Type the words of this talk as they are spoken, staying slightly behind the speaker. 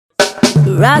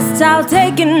Rasta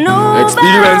taking over.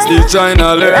 Experience the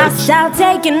China left. Rasta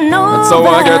taking over. That's how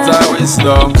I get our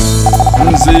wisdom.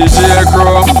 CJ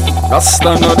Chrome.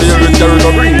 Rasta no deal with the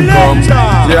river bring come.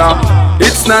 Yeah,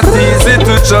 it's not easy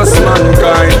to trust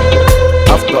mankind.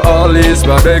 After all this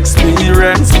bad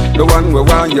experience, the one we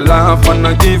want you laugh and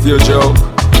I give you joke.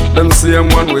 Them same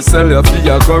one we sell you for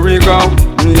your curry go.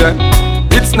 Yeah,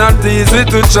 it's not easy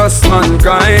to trust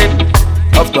mankind.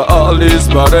 After all this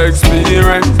bad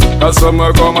experience, cause some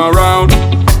come around,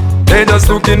 they just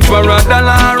looking for $1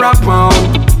 a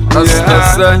pound.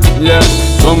 Yeah.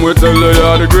 Some will tell you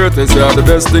you're the greatest, you're the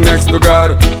best thing next to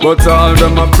God. But all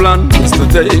them a plan is to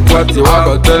take what you want.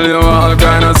 Go tell you all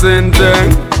kind of sin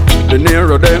thing. The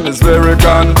nearer them is very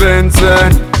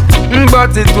convincing,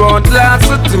 but it won't last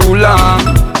for too long.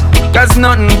 Cause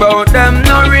nothing about them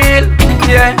no real.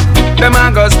 Yeah, them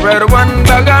a go spread one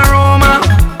bag of rumor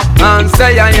and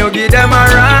say and you give them a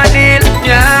raw deal.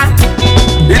 Yeah,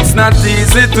 it's not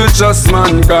easy to trust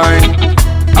mankind.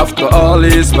 After all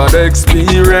this bad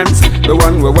experience, the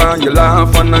one we want you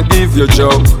laugh and I give you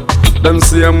joke. Them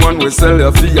same one we sell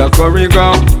you for your curry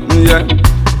go. Yeah,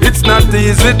 it's not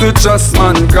easy to trust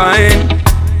mankind.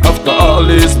 After all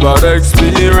this bad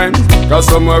experience, cause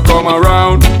some will come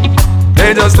around,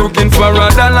 they just looking for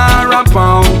 $1 a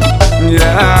pound.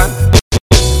 Yeah.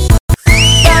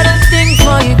 Got a thing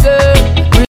for you,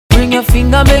 girl. Bring your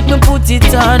finger, make me put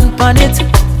it on it.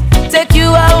 Take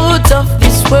you out of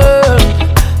this world.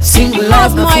 Single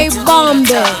life, my bomb.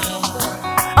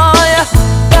 Oh yeah,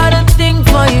 got a thing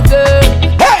for you, girl.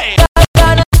 Hey,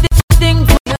 got a thing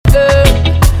for you, girl.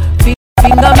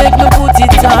 Finger, make me put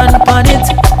it on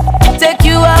it. Take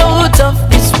you out of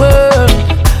this world.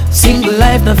 Single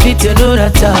life, no fit you do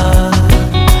that.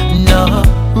 No,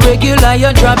 regular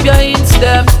you drop your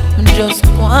instep. Just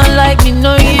go on like me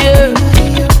no year.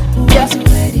 Yeah,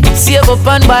 save up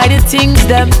and buy the things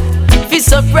them. Fi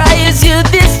surprise you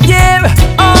this year.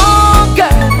 Oh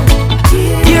girl,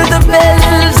 hear the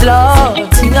bells,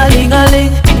 Lord.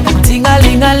 Ting-a-ling-a-ling,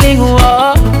 ting-a-ling-a-ling,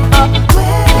 whoa.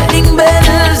 Wedding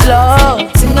bells,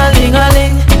 Lord.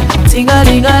 Ting-a-ling-a-ling,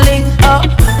 ting-a-ling-a-ling, oh.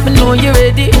 I know you're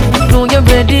ready, know you're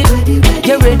ready.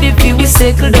 You're ready for we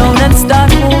settle down and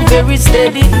start move very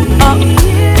steady. Oh,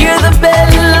 hear the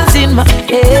bells in my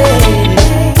head.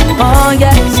 Oh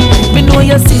yes, me know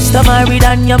your sister married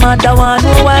and your mother want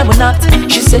know why we not.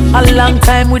 She said a long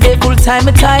time with a full time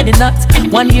I tied the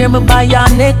knot. 1 year me buy your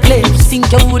necklace,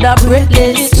 think you woulda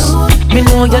breathless. Me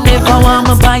know you never want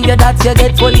me buy you that. You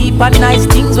get full heap of nice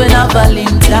things when a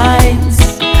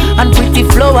Valentine's and pretty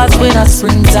flowers when a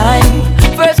springtime.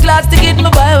 First class ticket me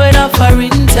buy when a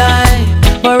foreign time.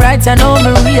 But right I know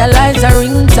me realize a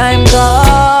ring time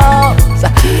comes.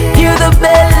 Hear the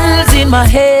bells in my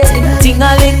head.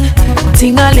 Ting-a-ling,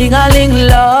 ting-a-ling-a-ling,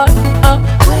 Lord.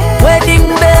 Wedding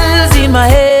bells in my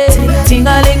head.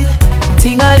 Ting-a-ling,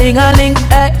 ting-a-ling-a-ling,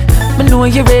 hey. Me know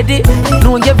you're ready,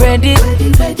 know you're ready.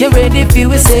 You're ready for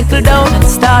we settle down and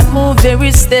start move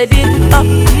very steady.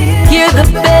 Hear the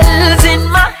bells in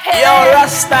my head. Yo,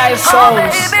 Rasta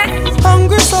songs.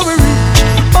 Hungry so we rich,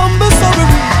 humble so we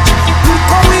rich. Look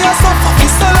how we are suffer, we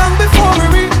so long before we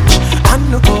reach. And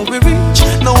look how we reach,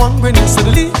 no hungriness in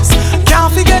the leaves.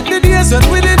 Can't forget the days when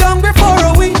we did hungry for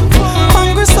a week.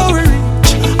 Hungry so we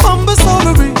rich, humble so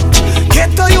we rich.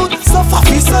 Get the youth suffer,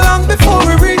 we so long before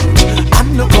we reach.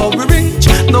 And look how we reach,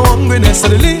 no hungriness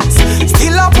in the leaves.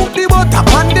 Still I put the butter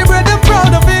on the bread and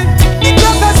proud of it. The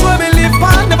that's where we live,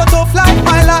 man, never tough like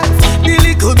my life. The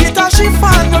little bit of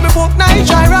chiffon when me put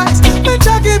Niger rice. Me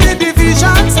just give me the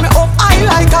vision, so me up high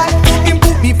like I. Him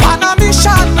put me pan a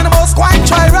mission, and I must quite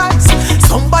try rice.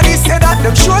 Somebody said that,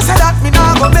 them sure said that me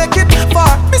nah go make it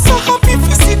far. Me so happy if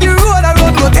you see the road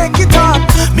go take it on.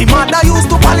 Me mother used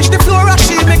to polish the floor, and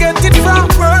she me get it from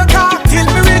work hard. Till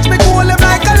me reach me goal, them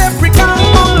like a leprechaun.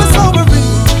 Hungry so we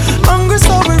rich, hungry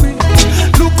so we rich.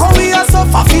 Look how we are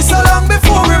suffer, feel so long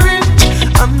before we reach.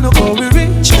 And look how we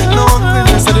reach, no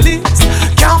hungriness of the least.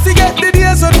 Can't forget the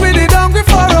days when we did hungry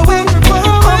for a week.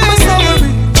 Hungry so we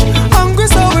rich, hungry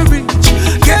so we rich.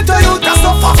 Get a youth and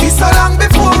suffer, feel so long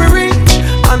before we reach.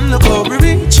 And look how we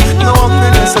reach, no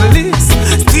hungriness of the least.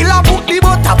 Still I put the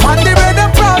butter on the bread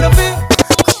and proud of it.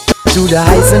 Through the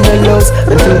highs and the lows,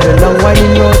 and through the long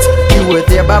winding roads, you were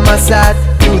there by my side.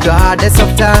 Through the hardest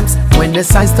of times, when the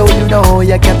signs told you no,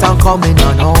 you kept on coming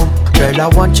on home. Girl, I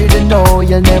want you to know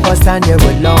you'll never stand here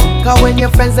alone. Cause when your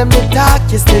friends them they talk,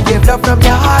 you still give love from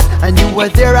your heart. And you were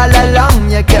there all along,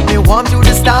 you kept me warm through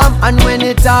the storm. And when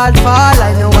it all fall,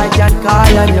 I know I can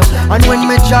call on you. And when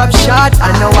me drop shot,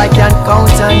 I know I can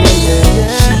count on you,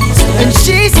 yeah. And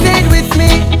she stayed with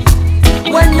me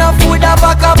when no food a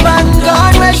back up and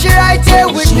gone. Where she right here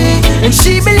with me. And she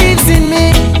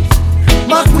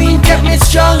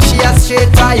strong, she a straight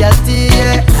royalty,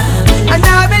 yeah. And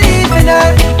I believe in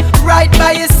her. Right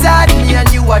by your side, me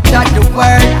and you are trying the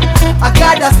world. I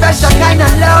got a special kind of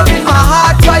love in my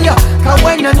heart for you. Cause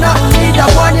when you're not need, I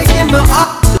want you give me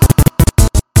up.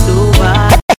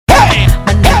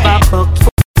 I never fucked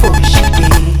before she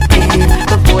did.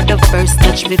 Before the first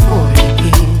touch, before the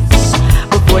kiss,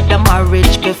 before the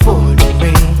marriage, before the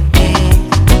ring.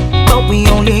 But we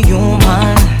only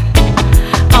human,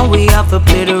 and we have to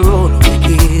play the role we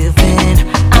given.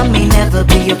 I may never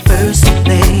be your first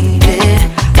lady,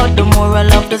 but the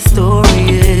moral of the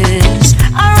story is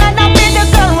I'd rather be the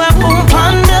girl who pump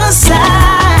on the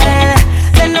side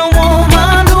than the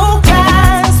woman who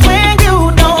cries when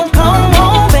you don't come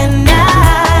home at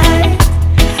night.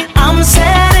 I'm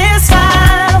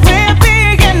satisfied with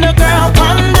being the girl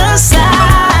on the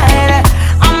side.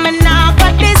 I'm not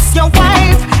but this your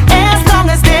wife as long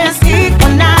as there's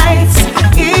equal nights,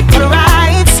 equal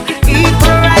rights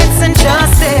and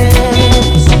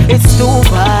justice. It's too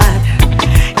bad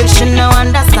if she no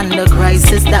understand the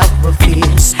crisis that we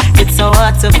face. It's so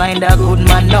hard to find a good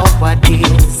man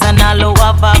nowadays, and all who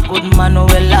have a good man who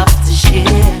will have to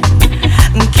share.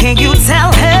 Can you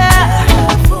tell her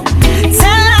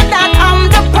that I'm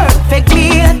the perfect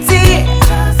matey?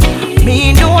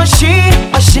 Me know she,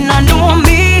 but she not know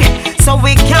me, so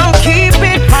we can keep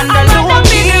it on the low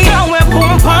key. We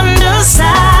pump on the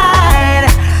side,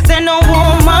 then a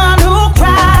woman who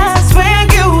cries when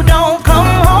you don't come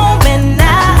home at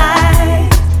night.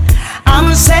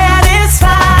 I'm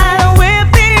satisfied with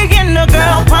being the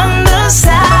girl on the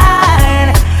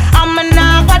side. I'm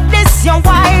not but this your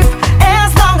wife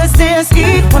as long as there's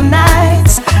equal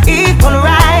nights, equal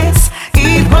rights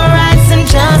and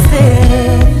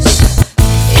justice.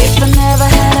 If I never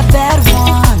had a bad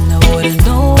one, I wouldn't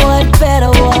know what better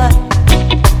was.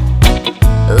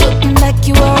 Looking back,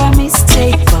 you were a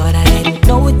mistake, but I didn't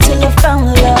know it till I found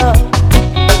love.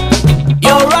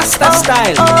 Yo, Rasta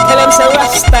style. Tell them say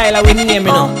Rasta style, I will name you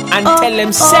know. And tell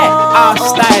them say our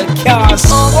style can't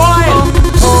spoil.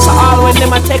 So all when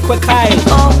them a take with Kyle,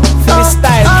 for this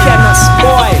style cannot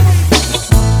spoil.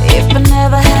 If I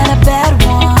never had a bad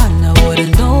one, I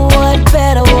wouldn't know what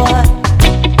better was.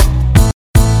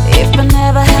 If I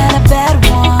never had a bad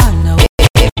one,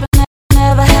 if I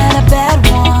never had a bad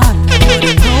one, I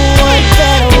wouldn't know what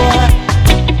better was.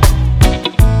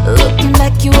 Looking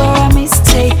back, you were a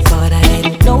mistake, but I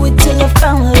didn't know it till I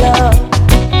found love.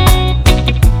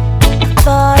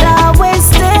 Thought I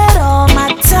wasted all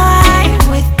my time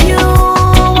with you.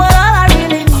 What all I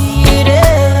really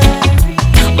needed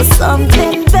was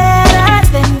something better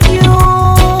than you.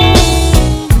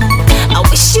 I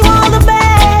wish you all the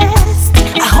best.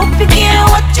 I hope you get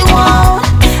what you want.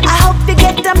 I hope you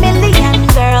get a million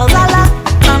girls all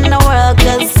around the world,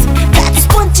 cause that's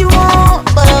what you want.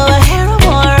 But over here I'm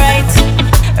alright,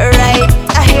 right?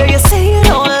 I hear you say you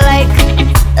don't like,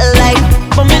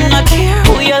 but me not care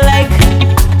who you like.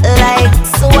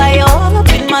 So why you all up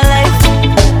in my life?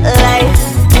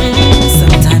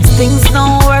 Sometimes things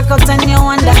don't work out and you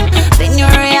wonder. Then you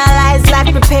realize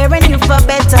life preparing you for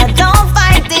better. Don't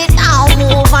fight it now,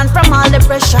 move on from all the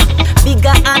pressure.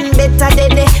 Bigger and better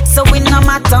today, so it no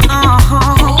matter. I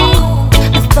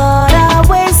thought I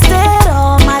wasted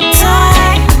all my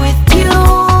time with you.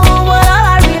 What all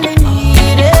I really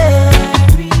needed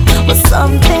was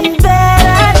something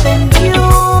better than you.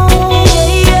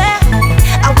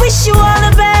 I wish you all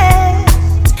the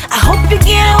best. I hope you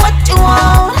get what you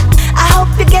want. I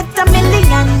hope you get a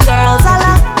million girls all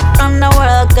around the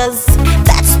world, cause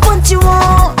that's what you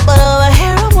want. But over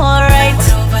here I'm alright,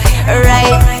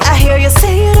 right? I hear you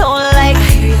say you don't like,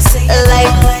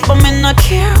 but me not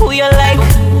care who you like.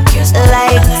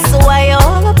 So why you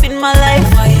all up in my life?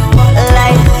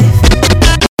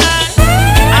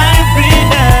 I've been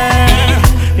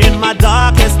there in my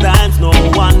darkest times, no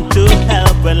one to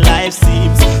help when life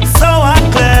seems so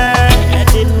unclear. I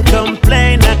didn't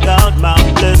complain about my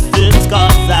blessings,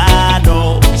 cause I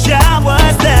know Jah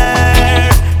was there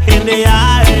in the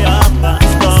eye of the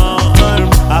storm.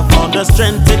 I found the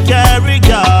strength to carry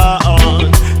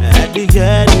on at the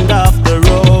end of the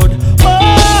road.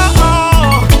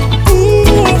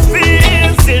 Who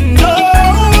feels it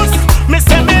knows? Me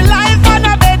say me life on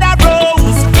a bed of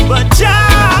rose, but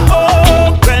Jah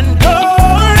open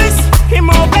doors. Him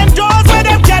open doors where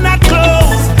them cannot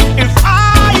close. If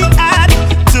I had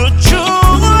to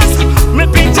choose, me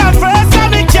pick Jah first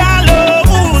and me can't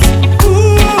lose. Who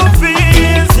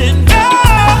feels it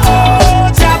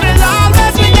knows? Jah will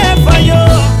always be there for you.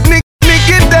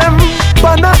 Nigga them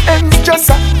banner ends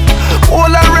just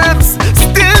all our reps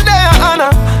still there, Anna.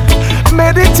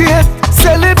 Meditate,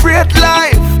 celebrate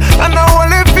life, and I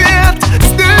only faith.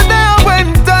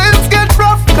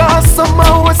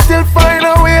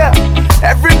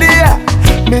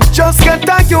 Me just get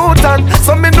a youth and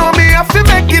so me know me have to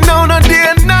make it now no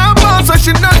day now, so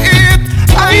she not eat.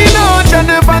 I know that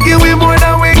never give we more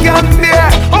than we can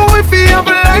bear. Oh, if you have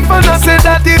a life and I say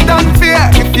that it unfair.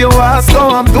 If you ask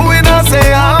how I'm doing, I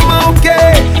say I'm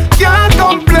okay. Can't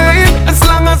complain as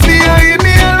long as we are in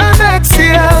here and next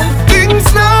year. Things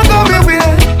not going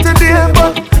well today,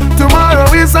 but tomorrow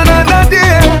is another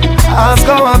day. Ask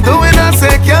how I'm doing, I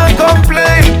say can't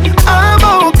complain. I'm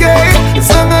okay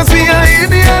as long as we are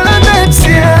in here and next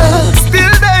year.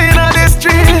 Still there in the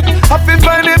street, I feel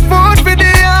find it food for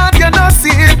the yard, you not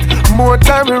see it. More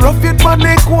time we rough it but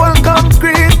make whole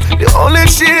concrete. The only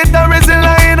shit that is in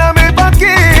line on my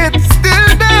pocket. Still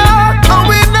there, and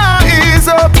we not ease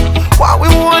up. Why we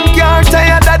one car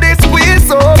tired that they squeeze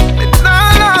up. It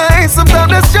not lie,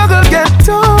 sometimes the struggle get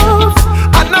tough.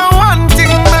 I know one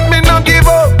thing, let me not give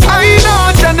up. I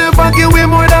know that never give we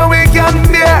more than we can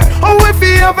bear. Oh, if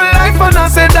you have a life and I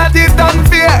say that it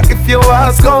unfair. If you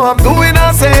ask how I'm doing,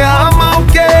 I say I'm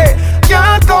okay.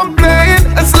 Can't complain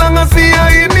as long as we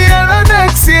are in here and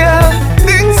next year.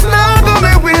 Things not gonna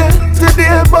be well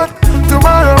today, but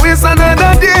tomorrow is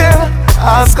another day.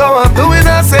 Ask how I'm doing,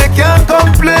 I say can't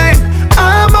complain.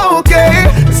 I'm okay.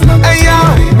 It's not a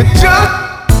yeah, me just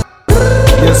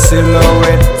your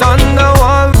silhouette on the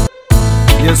wall.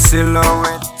 Your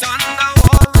silhouette on the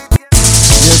wall.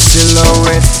 Your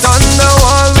silhouette on the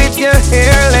wall with your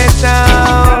hair let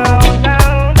down.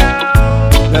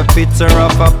 The picture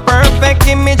of a perfect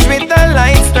image with the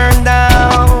lights turned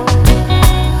down.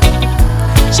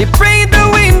 She prayed the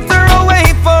winter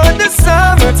away for the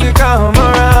summer to come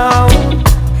around.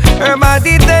 Her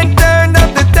body then turned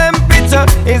up the temperature.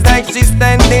 It's like she's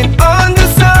standing on the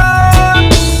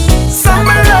sun.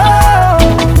 Summer love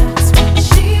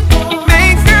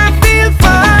makes her feel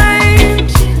fine.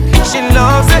 She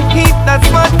loves the heat, that's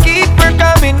what keeps her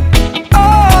coming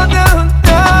all the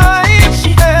time.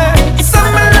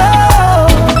 Summer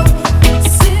love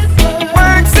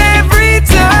works every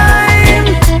time.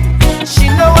 She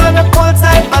know on the cold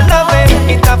side of loving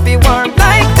it up be warm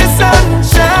like the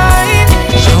sunshine.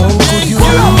 How could you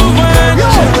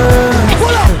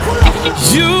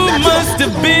You must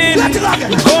have been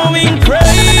going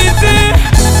crazy.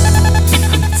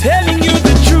 I'm telling you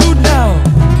the truth now.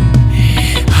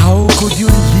 How could you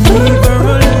leave her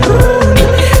alone?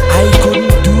 I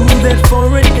couldn't do that for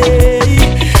a day.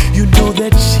 You know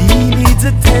that she needs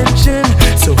attention,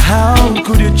 so how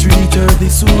could you treat her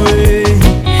this way?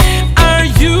 Are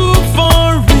you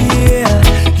for real?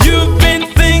 You've been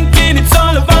thinking it's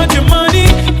all about your money.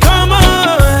 Come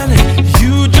on,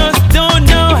 you just don't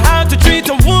know how to treat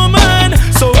a woman.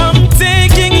 So I'm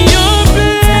taking your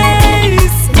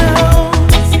place now.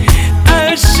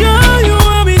 I'll show you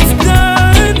how it's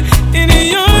done in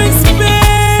your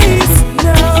space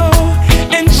now.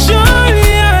 And surely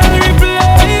I'll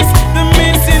replace the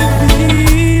missing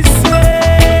pieces.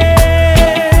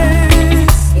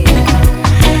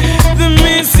 The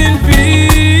missing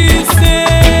pieces.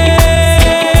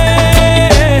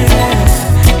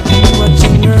 Been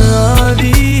watching her all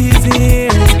these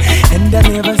years, and I've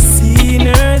never seen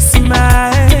her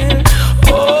smile.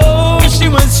 Oh, she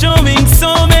was showing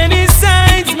so many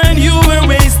signs, man, you were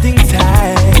wasting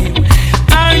time.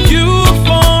 Are you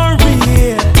for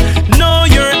real? No,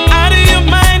 you're out of your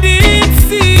mind, it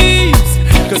seems.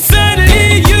 Cause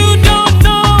suddenly you don't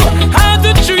know how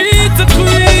to treat a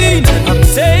queen. I'm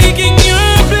taking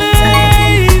your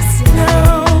place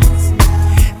now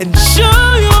and show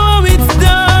you how it's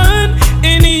done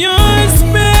in your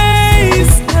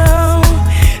space now.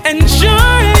 And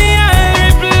surely I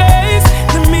replace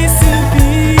the missing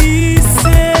pieces.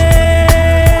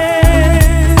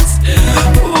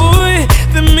 Ooh,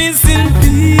 the missing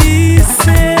pieces.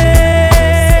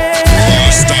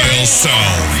 Style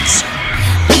sounds.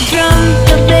 The drum,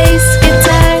 the bass,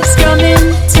 guitar strumming.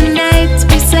 Tonight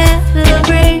we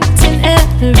celebrating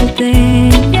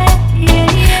everything.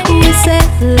 We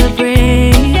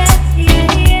celebrate.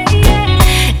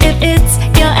 If it's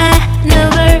your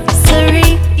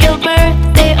anniversary, your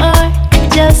birthday, or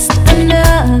just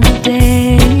another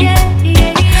day,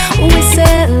 we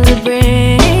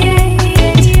celebrate.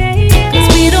 'Cause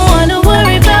we don't wanna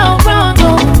worry about wrong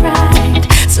or right.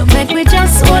 So make we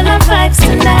just hold our vibes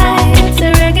tonight. The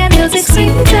reggae music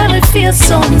sings and it feels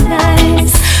so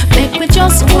nice. Make we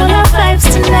just hold our vibes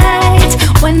tonight.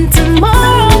 When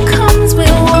tomorrow comes,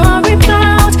 we'll worry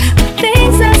about the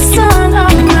things that's on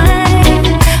our mind.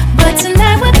 But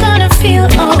tonight we're gonna feel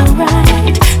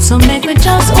alright. So make we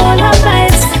just hold our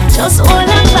vibes, just hold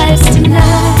our vibes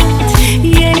tonight.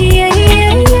 Yeah, yeah,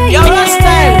 yeah, yeah. Yo,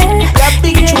 Rastyle, that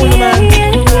big tune, man.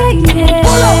 Yeah, yeah, yeah.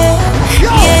 Pull up.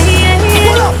 Yeah, yeah,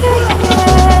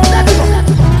 yeah.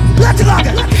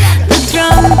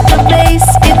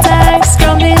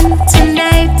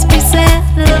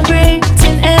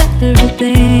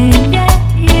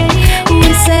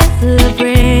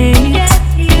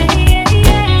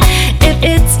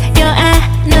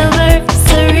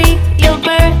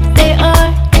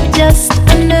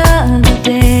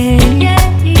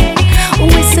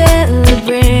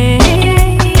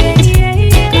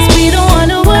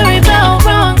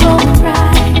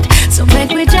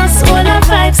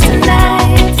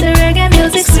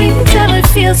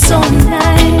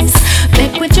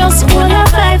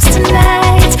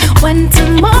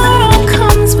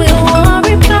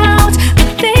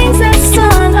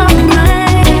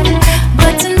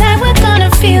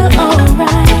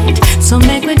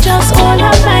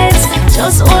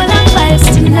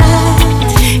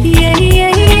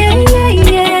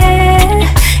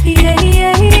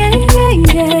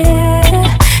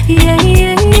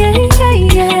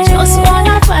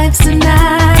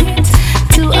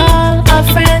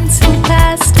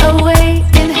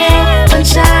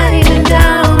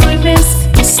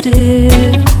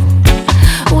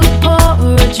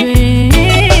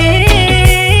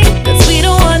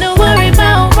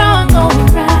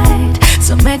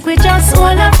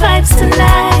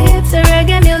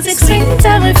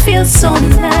 so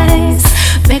nice.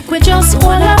 Make we just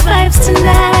hold our vibes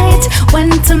tonight. When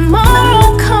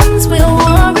tomorrow comes, we'll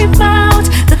worry about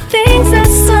the things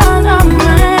that's on our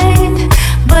mind.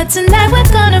 But tonight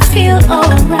we're gonna feel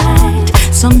alright.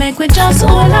 So make we just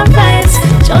hold our vibes,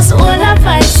 just hold our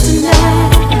vibes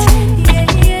tonight.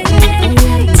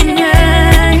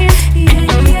 Tonight,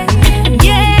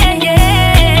 yeah,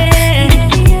 yeah.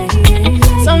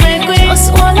 So make we just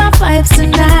hold our vibes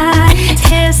tonight.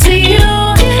 Here's to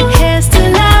you, here's to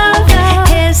love,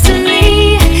 here's to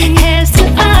me, here's to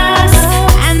us,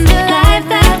 and the life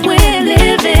that we're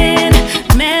living.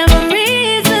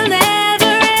 Memories will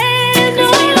never end. No,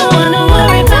 you don't wanna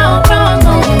worry about wrong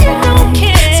or right.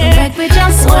 So make we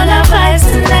just hold our vibes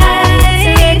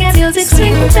tonight. Reggae music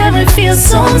sweet and it feels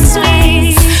so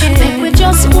sweet. Make we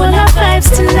just hold our vibes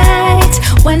tonight.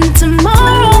 When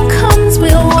tomorrow comes,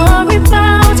 we'll worry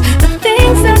about the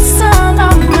things that's on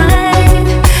our mind.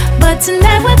 But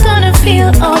tonight we're gonna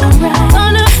feel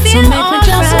alright. So make we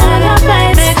just hold our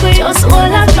vibes, just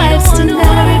hold our vibes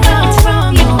tonight.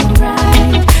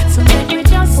 Alright. So make we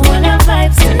just hold our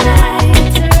vibes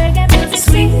tonight. Reggae music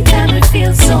sweet and it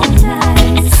feels so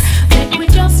nice. Make we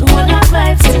just hold our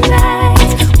vibes tonight.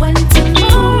 When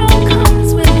tomorrow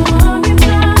comes, we'll worry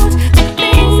about the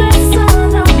things that's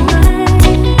on our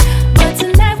mind. But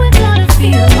tonight we're gonna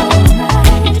feel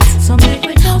alright. So make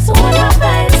we just hold our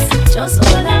vibes, just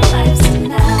hold our vibes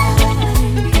tonight.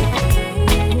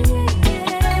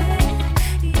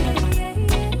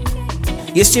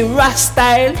 You see Ras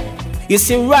style, you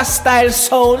see Ras style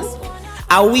soul,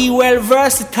 and we well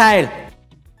versatile.